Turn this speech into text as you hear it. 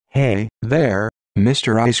Hey, there,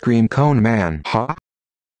 Mr. Ice Cream Cone Man. Huh?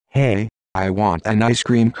 Hey, I want an ice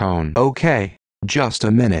cream cone. Okay, just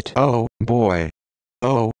a minute. Oh, boy.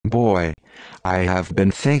 Oh, boy. I have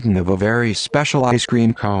been thinking of a very special ice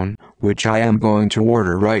cream cone, which I am going to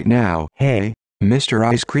order right now. Hey, Mr.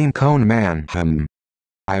 Ice Cream Cone Man.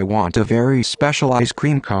 I want a very special ice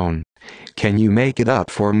cream cone. Can you make it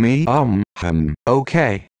up for me?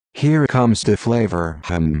 Okay, here comes the flavor.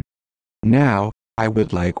 Now, I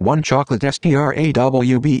would like one chocolate strawberry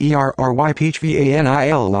peach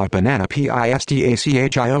vanilla banana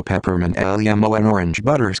pistachio peppermint lemon and orange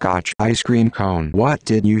butterscotch ice cream cone. What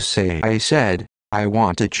did you say? I said, I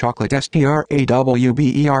want a chocolate strawberry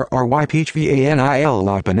peach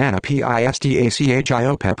vanilla banana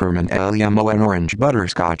pistachio peppermint lemon and orange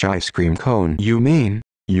butterscotch ice cream cone. You mean,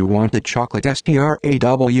 you want a chocolate strawberry peach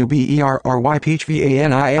vanilla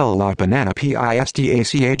banana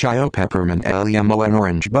pistachio peppermint lemon and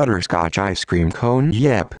orange butterscotch ice cream cone?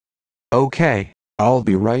 Yep. Okay, I'll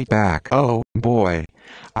be right back. Oh, boy.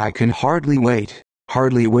 I can hardly wait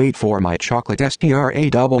for my chocolate strawberry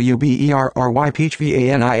peach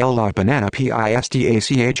vanilla banana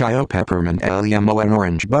pistachio peppermint lemon and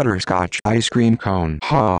orange butterscotch ice cream cone.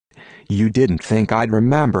 Huh. You didn't think I'd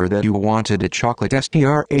remember that you wanted a chocolate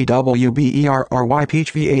strawberry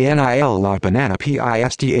peach vanilla banana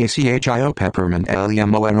pistachio peppermint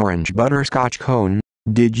lemon and orange butterscotch cone,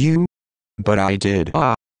 did you? But I did.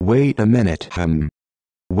 Wait a minute.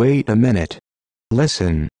 Wait a minute.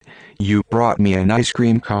 Listen. You brought me an ice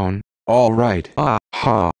cream cone, alright.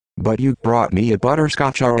 But you brought me a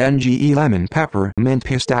butterscotch orange lemon pepper mint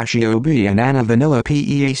pistachio banana vanilla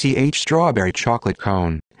peach strawberry chocolate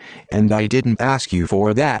cone. And I didn't ask you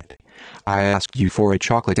for that. I asked you for a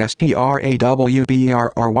chocolate strawberry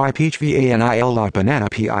peach vanilla banana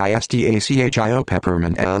pistachio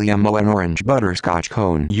peppermint lemon and orange butterscotch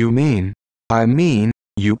cone. I mean,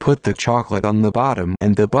 you put the chocolate on the bottom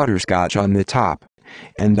and the butterscotch on the top.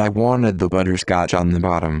 And I wanted the butterscotch on the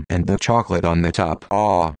bottom and the chocolate on the top.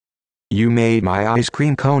 You made my ice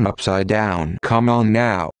cream cone upside down. Come on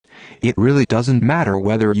now. It really doesn't matter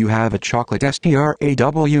whether you have a chocolate strawberry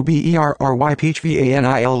peach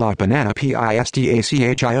vanilla banana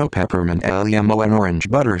pistachio peppermint lemon and orange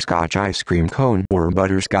butterscotch ice cream cone or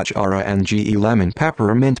butterscotch orange lemon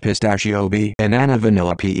peppermint pistachio banana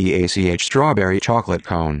vanilla peach strawberry chocolate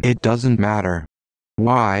cone. It doesn't matter.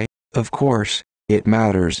 Why, of course, it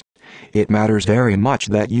matters. It matters very much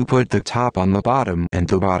that you put the top on the bottom and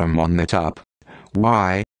the bottom on the top.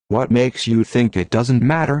 Why? What makes you think it doesn't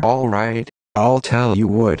matter? Alright, I'll tell you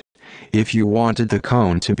what. If you wanted the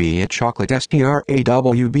cone to be a chocolate strawberry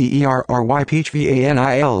peach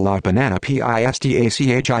vanilla banana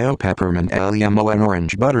pistachio peppermint lemon and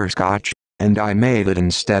orange butterscotch, and I made it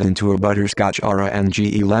instead into a butterscotch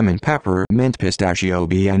orange lemon pepper mint pistachio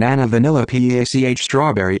banana vanilla peach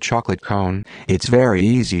strawberry chocolate cone, it's very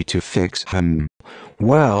easy to fix.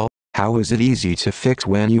 Well, how is it easy to fix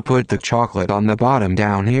when you put the chocolate on the bottom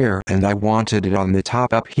down here and I wanted it on the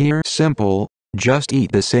top up here? Simple, just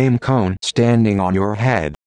eat the same cone standing on your head.